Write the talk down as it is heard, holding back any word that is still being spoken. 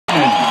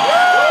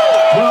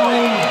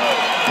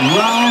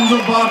rounds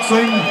of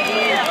boxing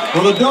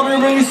for the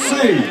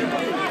WBC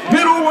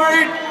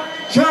Middleweight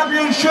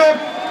Championship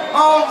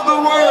of the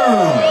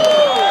World.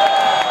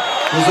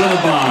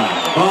 Presented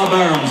by Bob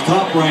Arum's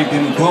Top Rank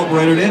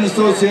Incorporated in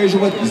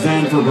association with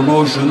Zanfer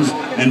Promotions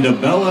and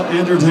DeBella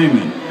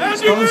Entertainment.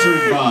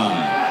 Sponsored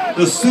by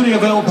the City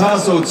of El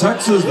Paso,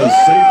 Texas, the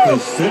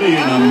safest city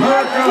in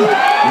America.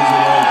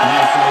 Visit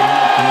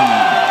ElPaso.com.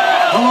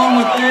 Along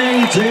with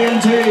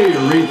AT&T,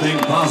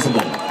 Rethink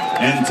Possible,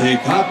 and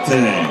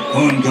Tecate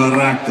con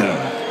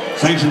Carácter.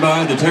 Sanctioned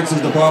by the Texas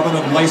Department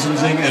of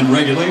Licensing and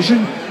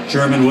Regulation,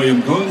 Chairman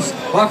William Kuntz,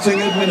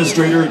 Boxing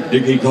Administrator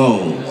Dickie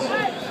Coles.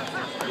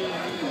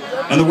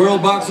 And the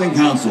World Boxing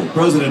Council,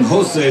 President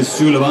Jose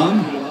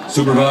Sullivan,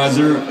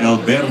 Supervisor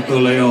Alberto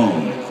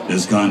Leon.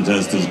 This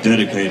contest is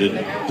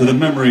dedicated to the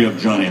memory of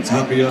Johnny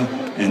Tapia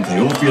and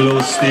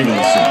Teofilo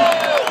Stevenson.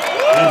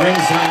 At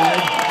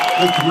ringside,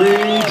 the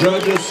three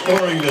judges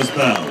scoring this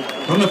bout.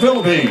 From the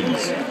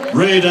Philippines,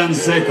 Ray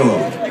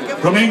Danseco.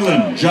 From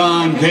England,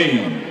 John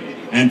Kane.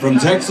 And from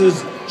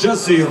Texas,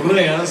 Jesse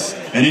Reyes.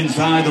 And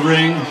inside the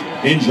ring,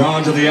 in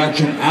charge of the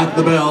action at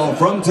the bell,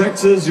 from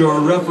Texas, your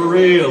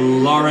referee,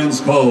 Lawrence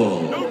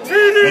Cole.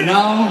 And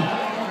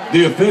now,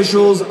 the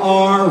officials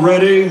are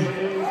ready.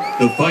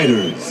 The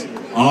fighters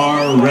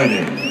are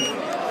ready.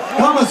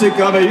 Damas y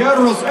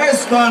caballeros,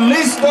 ¿están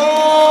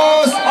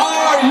listos?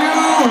 Are you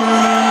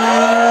ready?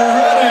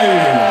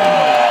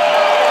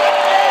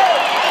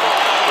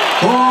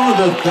 For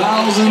the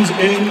thousands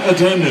in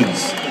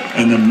attendance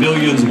and the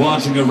millions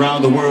watching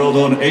around the world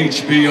on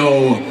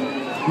HBO,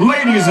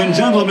 ladies and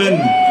gentlemen,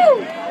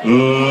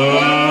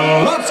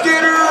 let's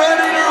get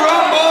ready to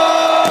rumble!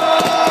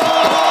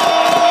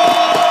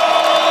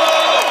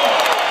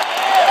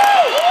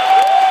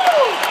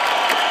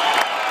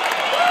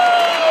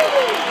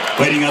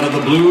 Fighting out of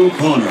the blue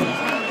corner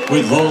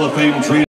with Hall of Fame trainer